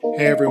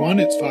Hey everyone,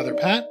 it's Father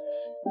Pat,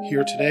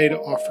 here today to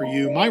offer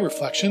you my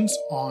reflections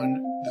on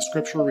the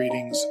scripture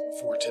readings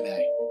for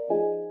today.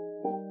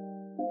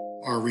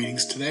 Our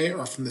readings today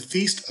are from the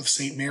Feast of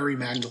St. Mary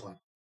Magdalene.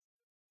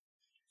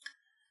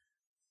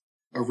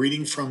 A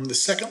reading from the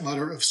second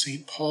letter of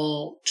St.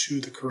 Paul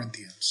to the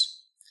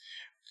Corinthians.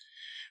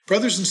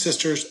 Brothers and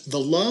sisters, the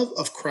love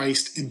of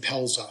Christ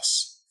impels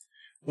us,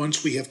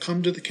 once we have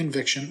come to the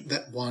conviction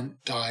that one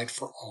died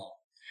for all.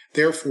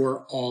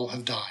 Therefore, all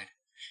have died.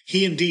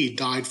 He indeed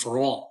died for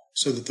all,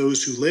 so that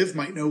those who live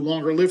might no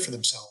longer live for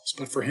themselves,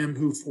 but for him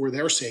who for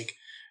their sake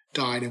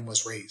died and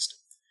was raised.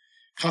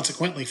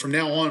 Consequently, from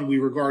now on we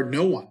regard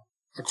no one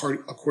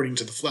according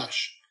to the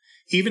flesh.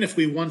 Even if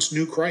we once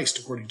knew Christ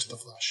according to the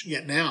flesh,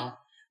 yet now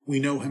we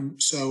know him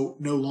so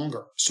no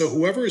longer. So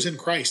whoever is in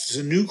Christ is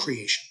a new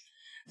creation.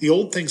 The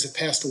old things have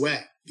passed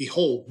away.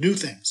 Behold, new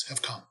things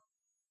have come.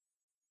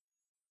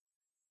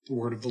 The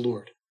word of the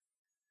Lord.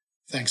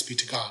 Thanks be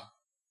to God.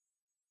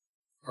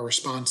 Our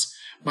response: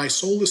 My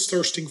soul is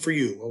thirsting for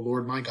you, O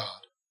Lord my God.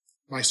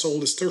 My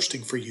soul is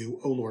thirsting for you,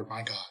 O Lord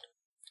my God.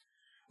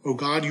 O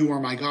God, you are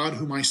my God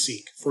whom I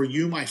seek. For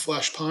you my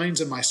flesh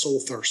pines and my soul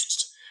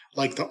thirsts,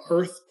 like the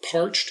earth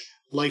parched,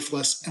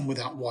 lifeless, and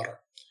without water.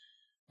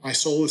 My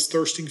soul is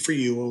thirsting for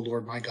you, O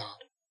Lord my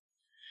God.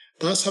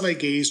 Thus have I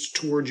gazed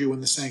toward you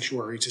in the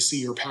sanctuary to see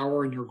your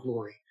power and your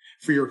glory.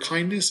 For your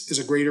kindness is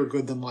a greater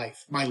good than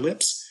life. My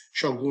lips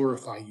shall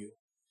glorify you.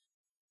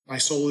 My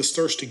soul is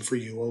thirsting for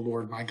you, O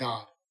Lord my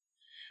God.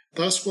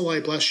 Thus will I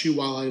bless you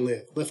while I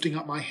live. Lifting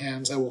up my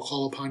hands, I will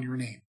call upon your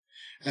name.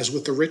 As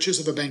with the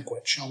riches of a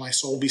banquet shall my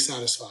soul be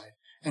satisfied,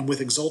 and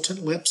with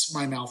exultant lips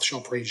my mouth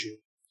shall praise you.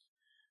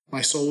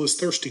 My soul is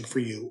thirsting for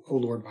you, O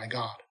Lord my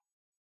God.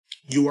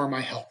 You are my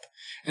help,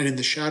 and in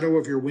the shadow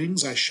of your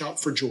wings I shout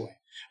for joy.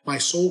 My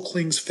soul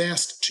clings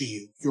fast to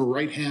you. Your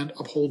right hand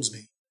upholds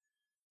me.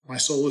 My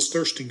soul is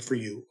thirsting for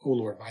you, O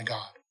Lord my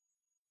God.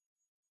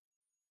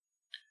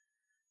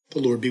 The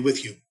Lord be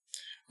with you.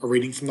 A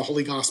reading from the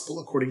Holy Gospel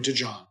according to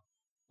John.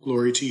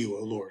 Glory to you,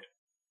 O Lord.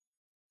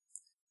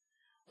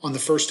 On the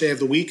first day of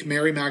the week,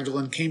 Mary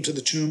Magdalene came to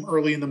the tomb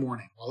early in the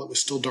morning, while it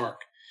was still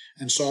dark,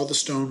 and saw the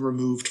stone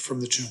removed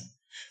from the tomb.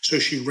 So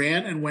she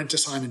ran and went to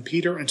Simon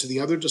Peter and to the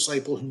other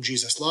disciple whom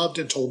Jesus loved,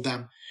 and told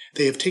them,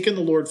 They have taken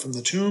the Lord from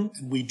the tomb,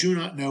 and we do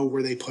not know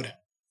where they put him.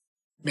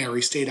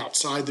 Mary stayed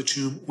outside the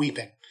tomb,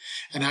 weeping.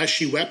 And as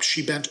she wept,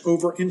 she bent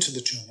over into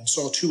the tomb, and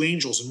saw two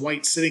angels in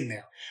white sitting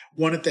there,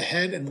 one at the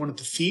head and one at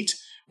the feet,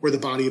 where the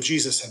body of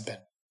Jesus had been.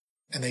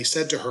 And they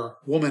said to her,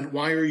 Woman,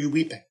 why are you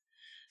weeping?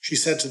 She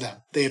said to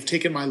them, They have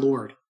taken my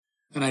Lord,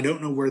 and I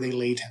don't know where they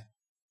laid him.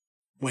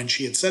 When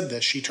she had said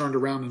this, she turned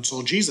around and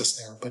saw Jesus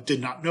there, but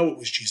did not know it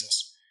was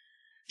Jesus.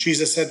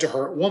 Jesus said to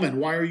her, Woman,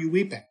 why are you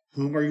weeping?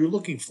 Whom are you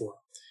looking for?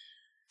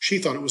 She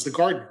thought it was the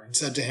gardener, and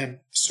said to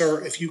him,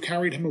 Sir, if you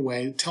carried him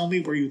away, tell me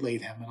where you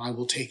laid him, and I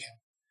will take him.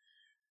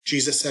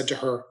 Jesus said to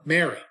her,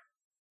 Mary.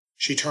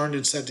 She turned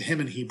and said to him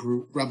in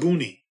Hebrew,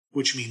 Rabboni,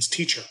 which means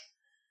teacher.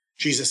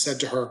 Jesus said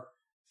to her,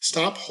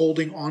 Stop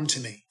holding on to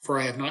me, for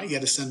I have not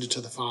yet ascended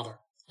to the Father.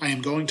 I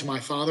am going to my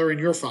Father and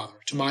your Father,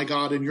 to my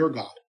God and your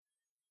God.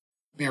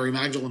 Mary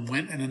Magdalene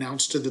went and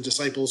announced to the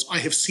disciples, I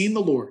have seen the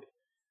Lord,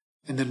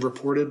 and then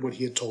reported what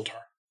he had told her.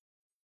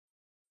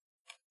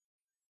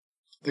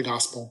 The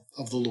Gospel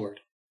of the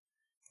Lord.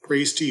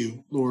 Praise to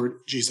you, Lord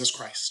Jesus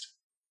Christ.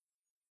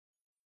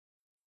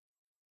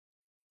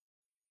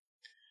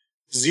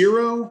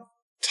 Zero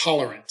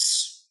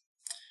tolerance.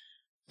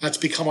 That's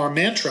become our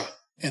mantra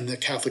in the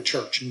Catholic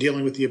Church in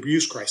dealing with the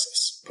abuse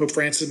crisis. Pope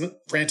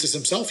Francis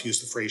himself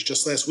used the phrase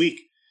just last week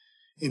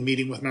in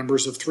meeting with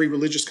members of 3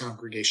 religious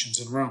congregations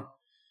in Rome.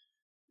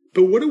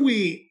 But what do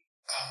we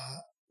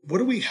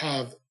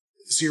have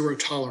zero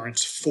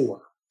tolerance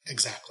for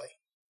exactly?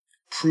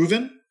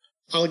 Proven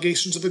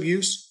allegations of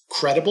abuse?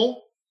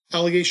 Credible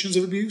allegations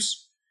of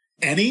abuse?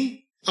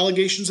 Any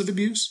allegations of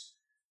abuse?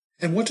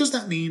 And what does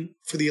that mean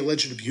for the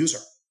alleged abuser?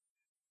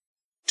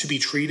 To be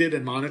treated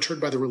and monitored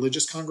by the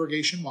religious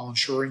congregation while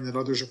ensuring that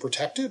others are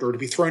protected, or to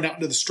be thrown out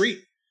into the street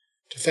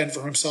to fend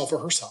for himself or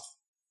herself?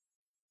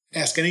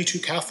 Ask any 2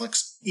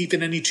 Catholics,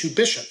 even any 2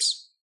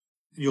 bishops,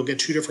 and you'll get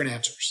 2 different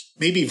answers,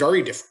 maybe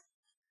very different.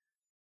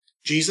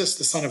 Jesus,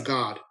 the Son of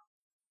God,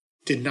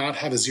 did not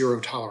have a zero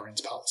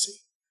tolerance policy.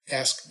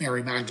 Ask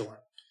Mary Magdalene,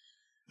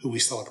 who we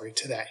celebrate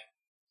today.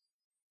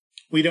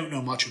 We don't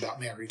know much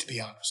about Mary, to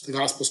be honest. The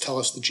Gospels tell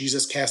us that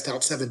Jesus cast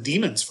out 7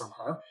 demons from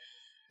her,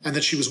 and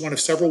that she was one of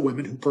several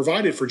women who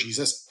provided for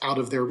Jesus out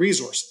of their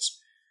resources.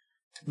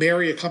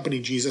 Mary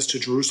accompanied Jesus to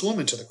Jerusalem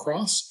and to the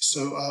cross,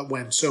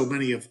 when so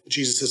many of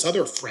Jesus'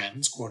 other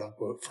friends,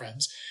 quote-unquote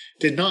friends,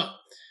 did not.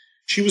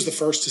 She was the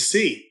first to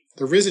see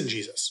the risen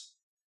Jesus.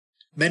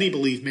 Many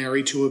believe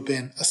Mary to have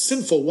been a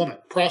sinful woman,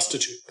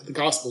 prostitute, but the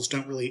Gospels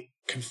don't really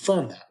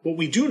confirm that. What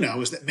we do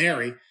know is that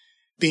Mary,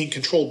 being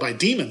controlled by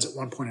demons at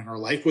one point in her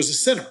life, was a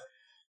sinner.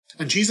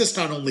 And Jesus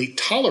not only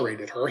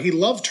tolerated her, he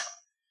loved her.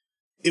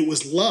 It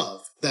was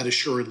love that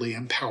assuredly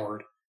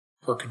empowered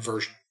her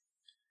conversion.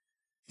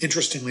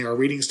 Interestingly, our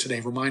readings today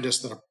remind us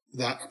that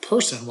that a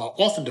person, while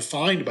often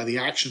defined by the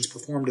actions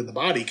performed in the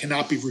body,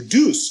 cannot be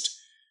reduced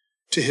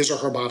to his or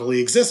her bodily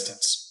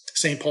existence.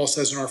 St. Paul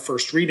says in our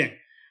first reading,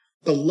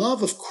 the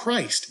love of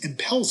Christ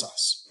impels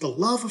us. The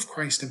love of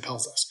Christ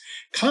impels us.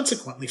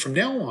 Consequently, from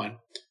now on,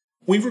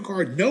 we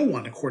regard no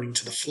one according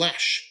to the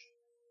flesh,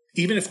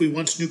 even if we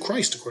once knew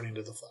Christ according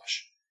to the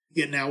flesh.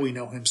 Yet now we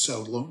know him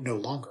so no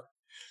longer.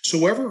 So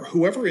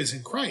whoever is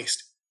in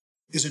Christ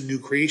is a new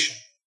creation.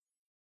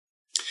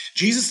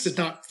 Jesus did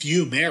not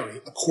view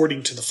Mary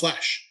according to the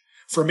flesh,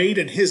 for made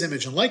in his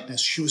image and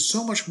likeness, she was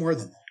so much more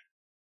than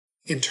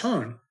that. In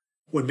turn,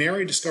 when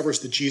Mary discovers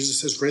that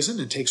Jesus has risen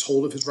and takes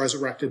hold of his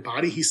resurrected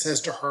body, he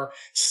says to her,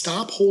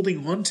 stop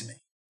holding on to me,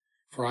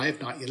 for I have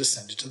not yet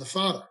ascended to the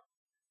Father.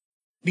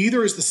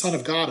 Neither is the Son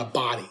of God a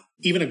body,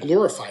 even a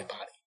glorified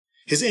body.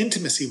 His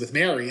intimacy with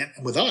Mary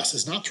and with us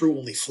is not through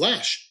only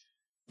flesh,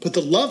 but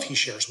the love he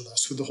shares with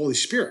us through the Holy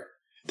Spirit.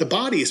 The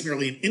body is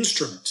merely an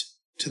instrument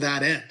to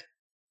that end.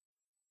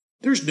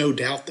 There's no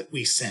doubt that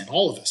we sin.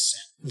 All of us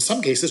sin. In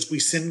some cases, we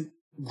sin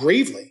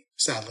gravely,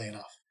 sadly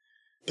enough.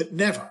 But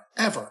never,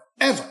 ever,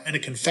 ever in a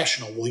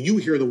confessional will you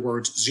hear the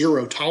words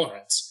zero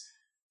tolerance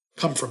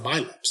come from my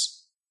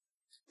lips.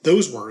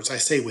 Those words, I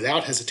say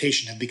without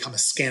hesitation, have become a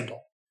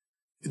scandal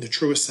in the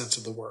truest sense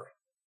of the word.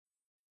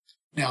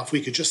 Now, if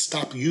we could just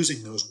stop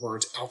using those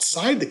words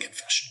outside the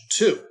confessional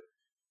too,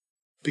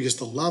 because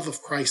the love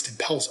of Christ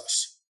impels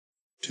us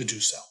to do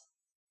so.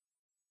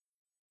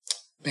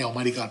 May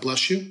Almighty God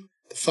bless you,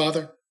 the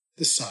Father,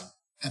 the Son,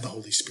 and the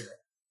Holy Spirit.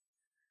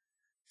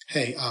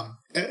 Hey,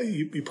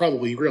 you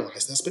probably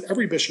realize this, but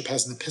every bishop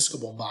has an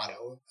episcopal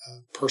motto,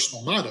 a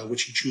personal motto,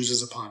 which he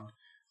chooses upon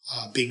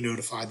being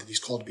notified that he's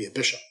called to be a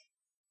bishop.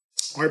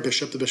 Our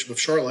bishop, the Bishop of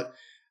Charlotte,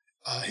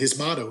 his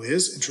motto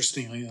is,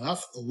 interestingly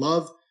enough, the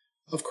love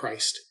of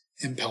Christ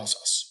impels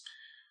us.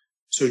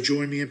 So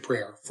join me in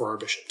prayer for our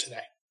bishop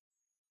today.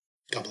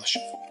 God bless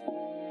you.